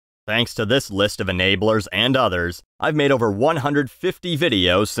Thanks to this list of enablers and others, I've made over 150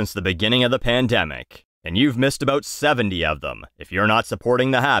 videos since the beginning of the pandemic. And you've missed about 70 of them if you're not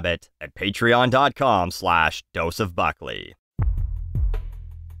supporting the habit at patreon.com/doseofbuckley.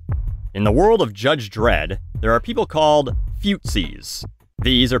 In the world of Judge Dredd, there are people called futsies.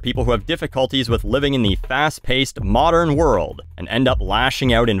 These are people who have difficulties with living in the fast-paced modern world and end up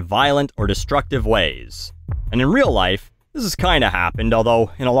lashing out in violent or destructive ways. And in real life, this has kinda happened,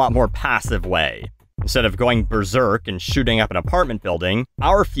 although in a lot more passive way. Instead of going berserk and shooting up an apartment building,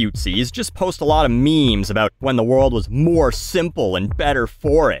 our futsies just post a lot of memes about when the world was more simple and better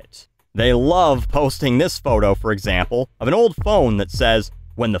for it. They love posting this photo, for example, of an old phone that says,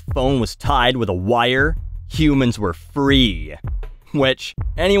 "When the phone was tied with a wire, humans were free." Which,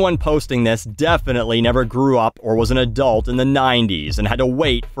 anyone posting this definitely never grew up or was an adult in the 90s and had to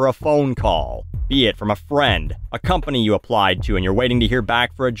wait for a phone call. Be it from a friend, a company you applied to and you're waiting to hear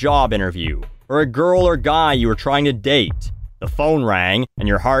back for a job interview, or a girl or guy you were trying to date. The phone rang, and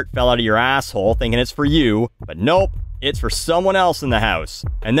your heart fell out of your asshole thinking it's for you, but nope, it's for someone else in the house.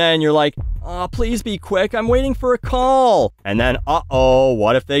 And then you're like, "Aw, please be quick, I'm waiting for a call." And then, uh-oh,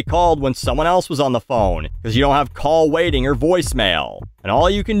 what if they called when someone else was on the phone? Because you don't have call waiting or voicemail. And all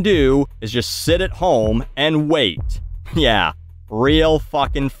you can do is just sit at home and wait. Yeah, real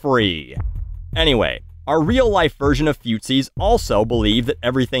fucking free. Anyway, our real-life version of futsies also believe that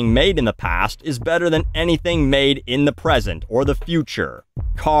everything made in the past is better than anything made in the present or the future.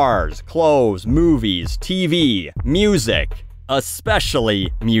 Cars, clothes, movies, TV, music,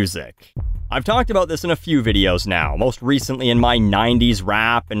 especially music. I've talked about this in a few videos now, most recently in my 90s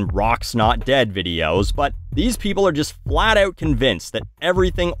rap and Rock's Not Dead videos, but these people are just flat out convinced that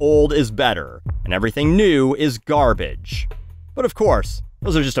everything old is better and everything new is garbage. But of course,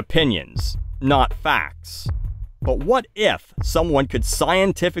 those are just opinions, not facts. But what if someone could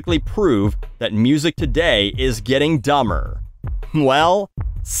scientifically prove that music today is getting dumber? Well,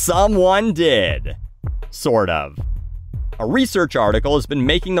 someone did. Sort of. A research article has been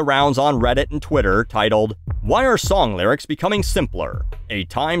making the rounds on Reddit and Twitter titled, "Why Are Song Lyrics Becoming Simpler? A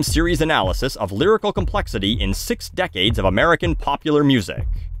time series analysis of lyrical complexity in 6 decades of American popular music."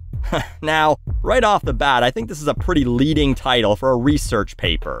 Now, right off the bat, I think this is a pretty leading title for a research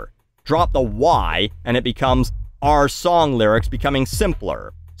paper. Drop the why, and it becomes, "Are song lyrics becoming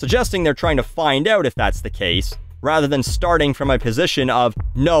simpler?" Suggesting they're trying to find out if that's the case, rather than starting from a position of,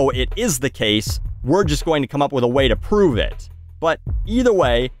 "No, it is the case, we're just going to come up with a way to prove it." But either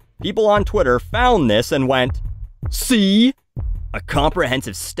way, people on Twitter found this and went, "See? A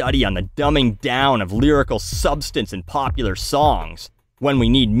comprehensive study on the dumbing down of lyrical substance in popular songs, when we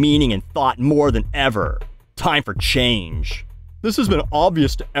need meaning and thought more than ever. Time for change. This has been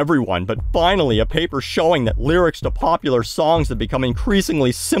obvious to everyone, but finally a paper showing that lyrics to popular songs have become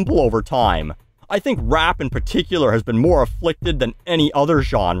increasingly simple over time. I think rap in particular has been more afflicted than any other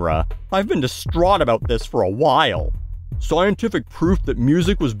genre. I've been distraught about this for a while. Scientific proof that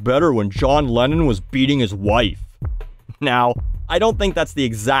music was better when John Lennon was beating his wife." Now, I don't think that's the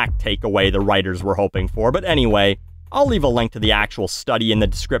exact takeaway the writers were hoping for, but anyway, I'll leave a link to the actual study in the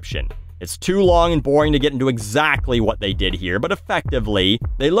description. It's too long and boring to get into exactly what they did here, but effectively,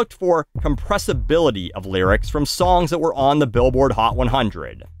 they looked for compressibility of lyrics from songs that were on the Billboard Hot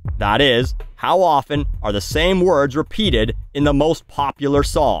 100. That is, how often are the same words repeated in the most popular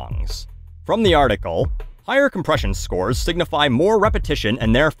songs? From the article, higher compression scores signify more repetition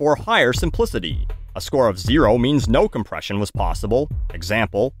and therefore higher simplicity. A score of 0 means no compression was possible.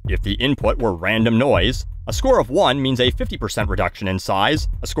 Example, if the input were random noise. A score of 1 means a 50% reduction in size.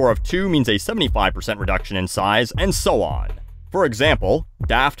 A score of 2 means a 75% reduction in size, and so on. For example,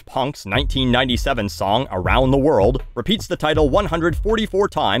 Daft Punk's 1997 song Around the World repeats the title 144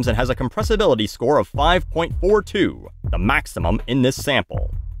 times and has a compressibility score of 5.42, the maximum in this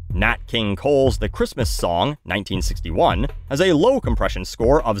sample. Nat King Cole's The Christmas Song, 1961, has a low compression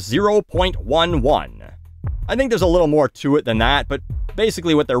score of 0.11. I think there's a little more to it than that, but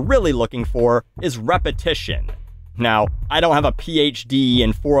basically what they're really looking for is repetition. Now, I don't have a PhD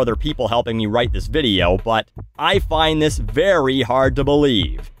and 4 other people helping me write this video, but I find this very hard to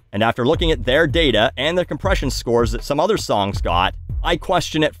believe. And after looking at their data and the compression scores that some other songs got, I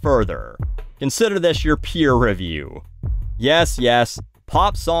question it further. Consider this your peer review. Yes,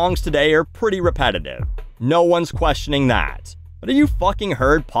 pop songs today are pretty repetitive. No one's questioning that. But have you fucking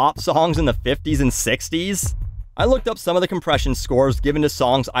heard pop songs in the 50s and 60s? I looked up some of the compression scores given to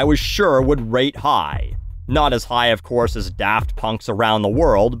songs I was sure would rate high. Not as high, of course, as Daft Punk's Around the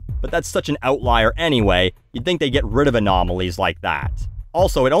World, but that's such an outlier anyway, you'd think they'd get rid of anomalies like that.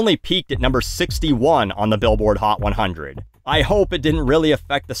 Also, it only peaked at number 61 on the Billboard Hot 100. I hope it didn't really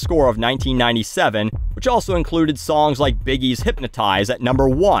affect the score of 1997, which also included songs like Biggie's Hypnotize at number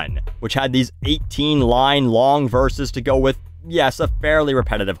 1, which had these 18-line long verses to go with, yes, a fairly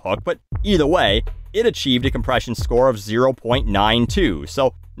repetitive hook, but either way, it achieved a compression score of 0.92,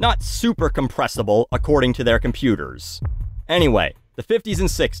 so not super compressible according to their computers. Anyway, the 50s and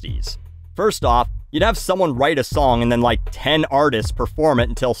 60s. First off, you'd have someone write a song and then like 10 artists perform it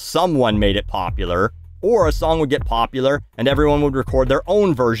until someone made it popular, or a song would get popular and everyone would record their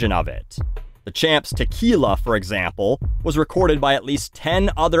own version of it. The Champ's Tequila, for example, was recorded by at least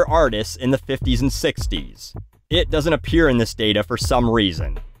 10 other artists in the 50s and 60s. It doesn't appear in this data for some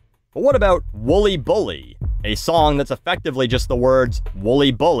reason. But what about Wooly Bully, a song that's effectively just the words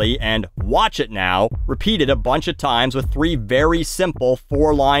Wooly Bully and Watch It Now repeated a bunch of times with 3 very simple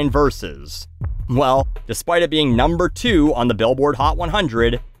 4-line verses? Well, despite it being number 2 on the Billboard Hot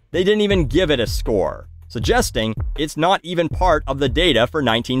 100, they didn't even give it a score, suggesting it's not even part of the data for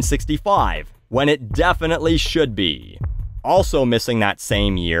 1965, when it definitely should be. Also missing that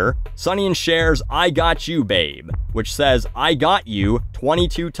same year, Sonny and Cher's I Got You Babe, which says I got you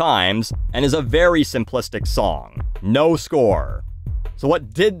 22 times and is a very simplistic song. No score. So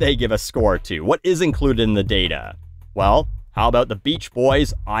what did they give a score to? What is included in the data? Well, how about the Beach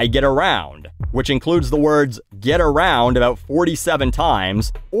Boys' I Get Around, which includes the words get around about 47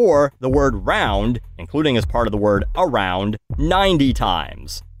 times, or the word round, including as part of the word around, 90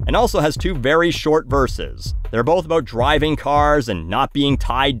 times, and also has 2 very short verses. They're both about driving cars and not being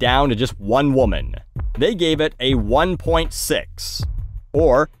tied down to just one woman. They gave it a 1.6.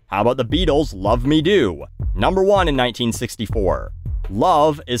 Or how about the Beatles' Love Me Do, number 1 in 1964.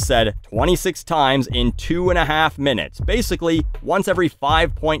 Love is said 26 times in 2.5 minutes, basically once every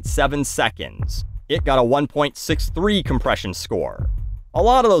 5.7 seconds. It got a 1.63 compression score. A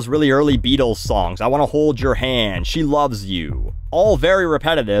lot of those really early Beatles songs, I Want to Hold Your Hand, She Loves You, all very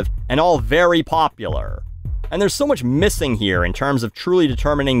repetitive and all very popular. And there's so much missing here in terms of truly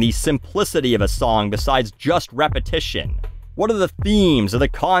determining the simplicity of a song besides just repetition. What are the themes or the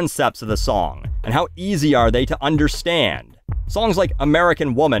concepts of the song, and how easy are they to understand? Songs like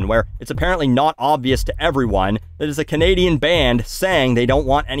American Woman, where it's apparently not obvious to everyone that it's a Canadian band saying they don't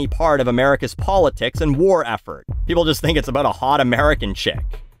want any part of America's politics and war effort. People just think it's about a hot American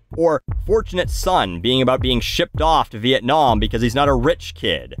chick. Or Fortunate Son being about being shipped off to Vietnam because he's not a rich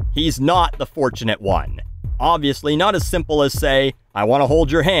kid. He's not the fortunate one. Obviously not as simple as, say, I Want to Hold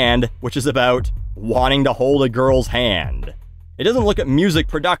Your Hand, which is about wanting to hold a girl's hand. It doesn't look at music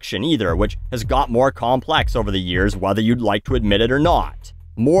production either, which has got more complex over the years, whether you'd like to admit it or not.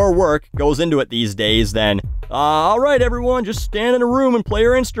 More work goes into it these days than, alright everyone, just stand in a room and play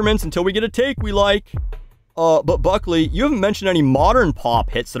your instruments until we get a take we like. But Buckley, you haven't mentioned any modern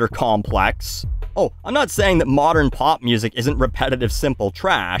pop hits that are complex. Oh, I'm not saying that modern pop music isn't repetitive, simple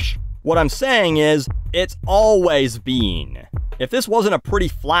trash. What I'm saying is, it's always been. If this wasn't a pretty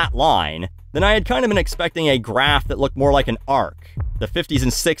flat line, then I had kind of been expecting a graph that looked more like an arc. The 50s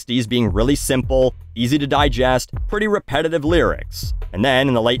and 60s being really simple, easy to digest, pretty repetitive lyrics. And then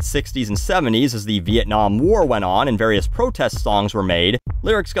in the late 60s and 70s, as the Vietnam War went on and various protest songs were made,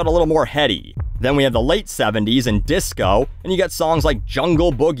 lyrics got a little more heady. Then we have the late 70s and disco, and you got songs like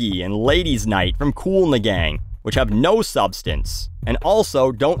Jungle Boogie and Ladies Night from Kool and the Gang, which have no substance, and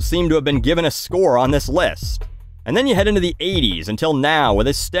also don't seem to have been given a score on this list. And then you head into the 80s until now with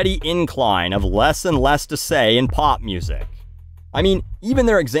a steady incline of less and less to say in pop music. I mean, even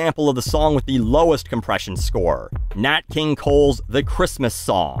their example of the song with the lowest compression score, Nat King Cole's The Christmas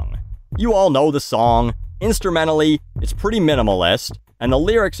Song. You all know the song. Instrumentally, it's pretty minimalist, and the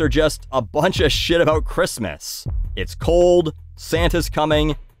lyrics are just a bunch of shit about Christmas. It's cold, Santa's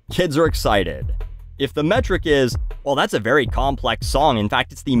coming, kids are excited. If the metric is, well, that's a very complex song, in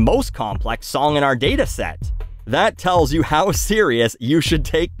fact, it's the most complex song in our data set, that tells you how serious you should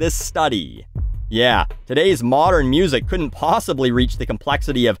take this study. Yeah, today's modern music couldn't possibly reach the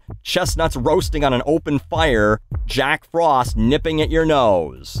complexity of chestnuts roasting on an open fire, Jack Frost nipping at your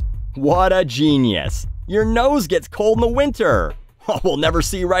nose. What a genius. Your nose gets cold in the winter. Oh, we'll never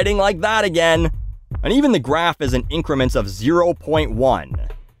see writing like that again. And even the graph is in increments of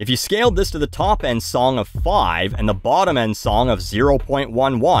 0.1. If you scaled this to the top end song of 5 and the bottom end song of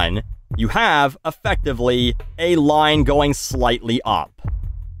 0.11, you have, effectively, a line going slightly up.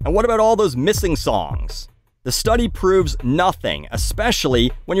 And what about all those missing songs? The study proves nothing,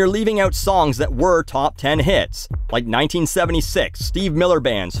 especially when you're leaving out songs that were top 10 hits, like 1976, Steve Miller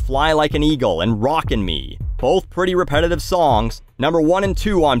Band's Fly Like an Eagle and Rockin' Me, both pretty repetitive songs, number 1 and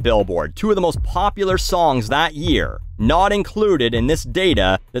 2 on Billboard, 2 of the most popular songs that year, not included in this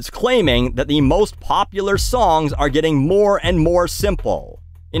data that's claiming that the most popular songs are getting more and more simple.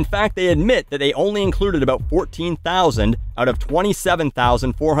 In fact, they admit that they only included about 14,000 out of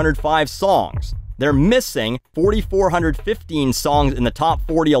 27,405 songs. They're missing 4,415 songs in the top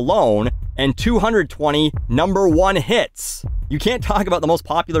 40 alone and 220 number 1 hits. You can't talk about the most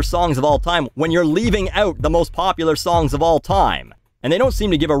popular songs of all time when you're leaving out the most popular songs of all time. And they don't seem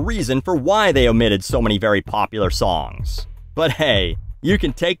to give a reason for why they omitted so many very popular songs. But hey, you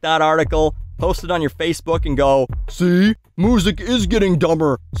can take that article, post it on your Facebook and go, "See? Music is getting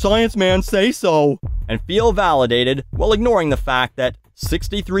dumber. Science man say so." And feel validated while ignoring the fact that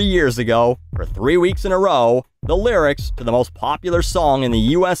 63 years ago, for 3 weeks in a row, the lyrics to the most popular song in the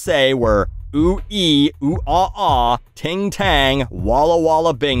USA were "Ooh-ee, ooh-ah-ah, ting-tang,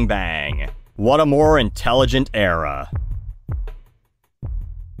 walla-walla bing-bang." What a more intelligent era.